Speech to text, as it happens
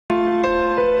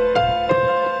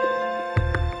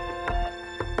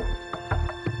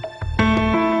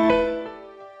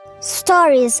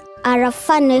Stories are a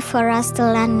fun way for us to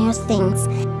learn new things.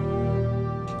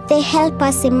 They help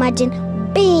us imagine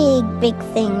big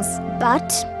things,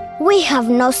 but we have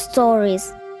no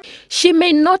stories. She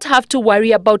may not have to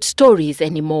worry about stories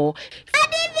anymore.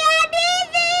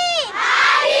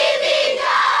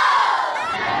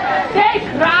 They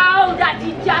crowd at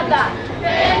each other.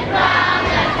 They crowd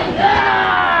at each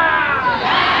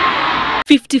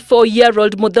other.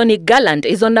 54-year-old Muthoni Garland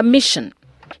is on a mission.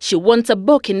 She wants a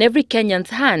book in every Kenyan's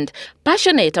hand.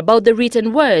 Passionate about the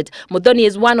written word, Muthoni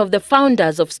is one of the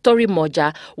founders of Story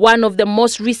Moja. One of the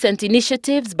most recent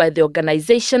initiatives by the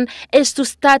organization is to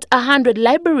start 100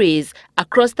 libraries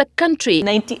across the country.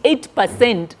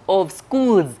 98% of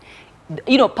schools,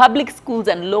 public schools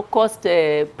and low-cost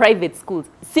private schools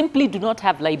simply do not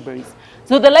have libraries.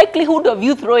 So the likelihood of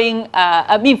you finding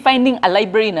a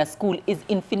library in a school is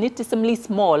infinitesimally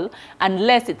small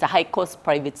unless it's a high-cost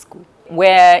private school,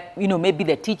 where maybe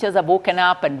the teachers have woken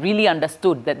up and really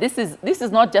understood that this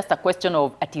is not just a question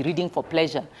of reading for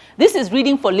pleasure. This is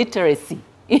reading for literacy.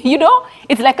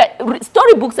 It's like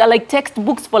storybooks are like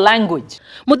textbooks for language.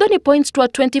 Muthoni points to a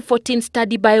 2014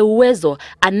 study by Uwezo,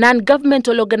 a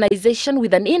non-governmental organization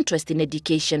with an interest in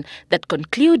education, that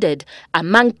concluded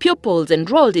among pupils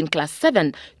enrolled in Class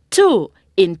 7, 2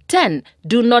 in 10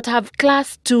 do not have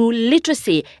Class 2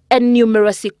 literacy and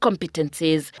numeracy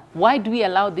competencies. Why do we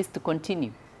allow this to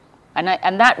continue? And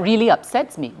that really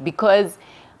upsets me, because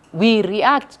we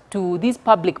react to these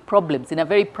public problems in a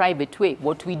very private way.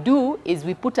 What we do is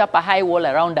we put up a high wall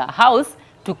around our house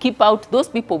to keep out those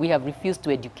people we have refused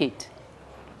to educate.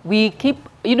 We keep,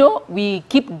 we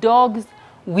keep dogs,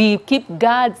 we keep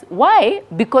guards. Why?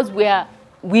 Because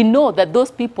we know that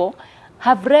those people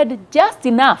have read just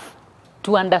enough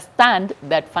to understand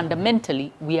that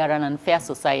fundamentally we are an unfair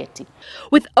society.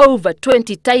 With over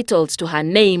 20 titles to her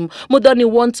name, Muthoni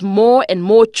wants more and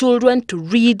more children to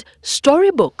read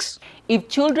storybooks. If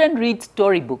children read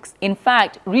storybooks, in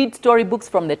fact, read storybooks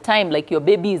from the time like your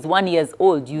baby is 1 year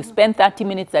old, you spend 30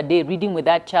 minutes a day reading with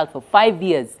that child for 5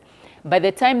 years. By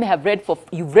the time they have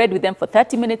you've read with them for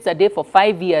 30 minutes a day for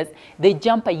 5 years, they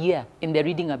jump a year in their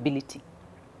reading ability.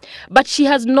 But she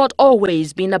has not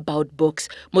always been about books.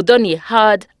 Muthoni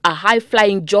had a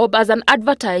high-flying job as an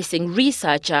advertising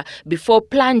researcher before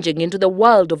plunging into the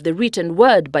world of the written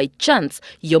word by chance,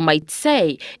 you might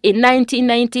say. In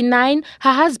 1999,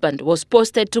 her husband was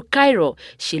posted to Cairo.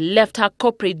 She left her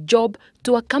corporate job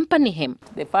to accompany him.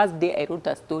 The first day I wrote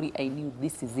a story, I knew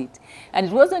this is it. And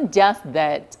it wasn't just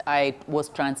that I was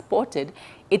transported,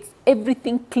 it's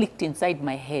everything clicked inside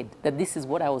my head that this is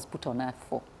what I was put on earth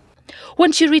for.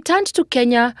 When she returned to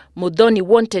Kenya, Muthoni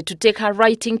wanted to take her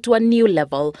writing to a new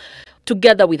level.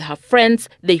 Together with her friends,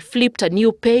 they flipped a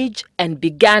new page and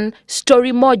began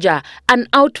Story Moja, an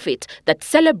outfit that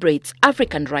celebrates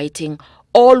African writing.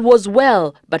 All was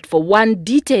well, but for one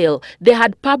detail: they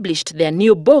had published their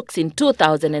new books in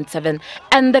 2007,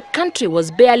 and the country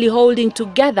was barely holding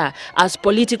together as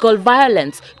political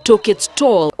violence took its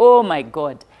toll. Oh my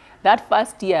God. That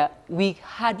first year, we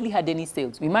hardly had any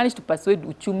sales. We managed to persuade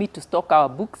Uchumi to stock our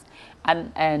books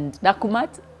and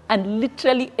Nakumat. And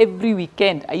literally every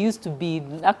weekend, I used to be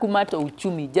Nakumat or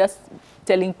Uchumi, just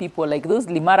telling people like those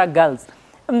Limara girls.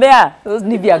 And there, those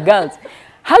Nivea girls.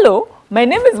 Hello, my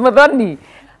name is Muthoni.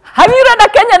 Have you read a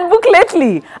Kenyan book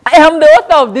lately? I am the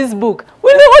author of this book.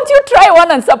 Won't you try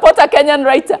one and support a Kenyan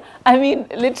writer? I mean,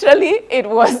 literally, it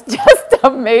was just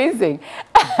amazing.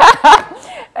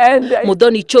 And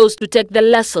Muthoni chose to take the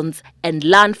lessons and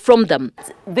learn from them.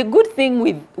 The good thing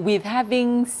with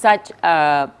having such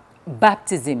a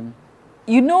baptism,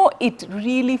 it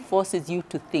really forces you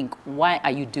to think, why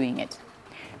are you doing it?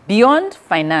 Beyond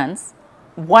finance,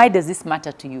 why does this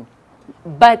matter to you?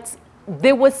 But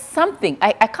there was something,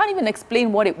 I can't even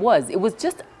explain what it was. It was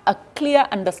just a clear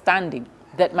understanding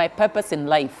that my purpose in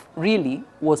life really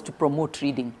was to promote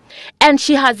reading. And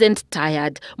she hasn't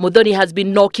tired. Muthoni has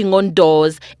been knocking on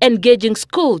doors, engaging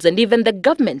schools and even the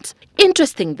government,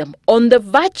 interesting them on the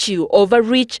virtue of a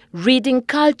rich reading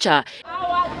culture.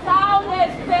 Our town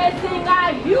is facing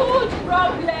a huge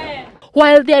problem.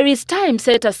 While there is time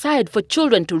set aside for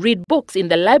children to read books in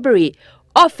the library,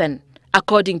 often,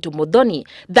 according to Muthoni,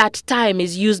 that time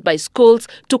is used by schools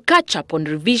to catch up on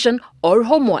revision or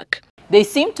homework. They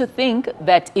seem to think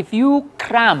that if you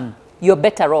cram, you're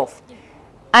better off.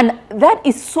 And that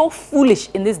is so foolish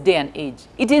in this day and age.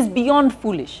 It is beyond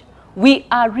foolish. We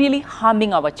are really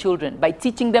harming our children by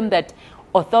teaching them that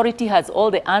authority has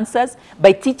all the answers,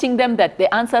 by teaching them that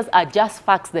the answers are just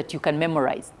facts that you can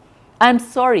memorize. I'm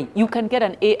sorry, you can get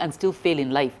an A and still fail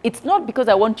in life. It's not because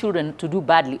I want children to do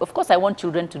badly. Of course, I want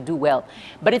children to do well.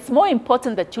 But it's more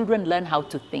important that children learn how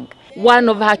to think. One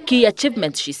of her key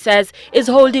achievements, she says, is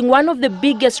holding one of the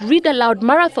biggest read aloud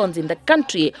marathons in the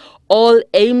country, all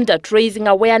aimed at raising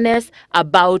awareness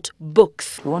about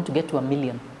books. We want to get to 1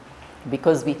 million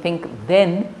because we think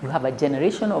then you have a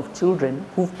generation of children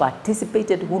who've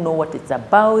participated, who know what it's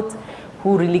about,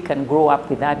 who really can grow up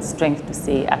with that strength to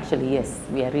say, actually, yes,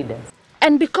 we are readers.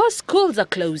 And because schools are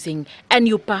closing and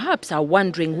you perhaps are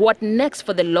wondering what next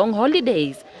for the long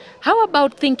holidays, how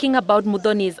about thinking about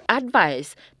Muthoni's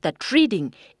advice that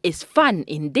reading is fun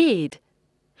indeed?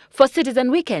 For Citizen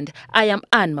Weekend, I am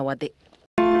Anne Mawade.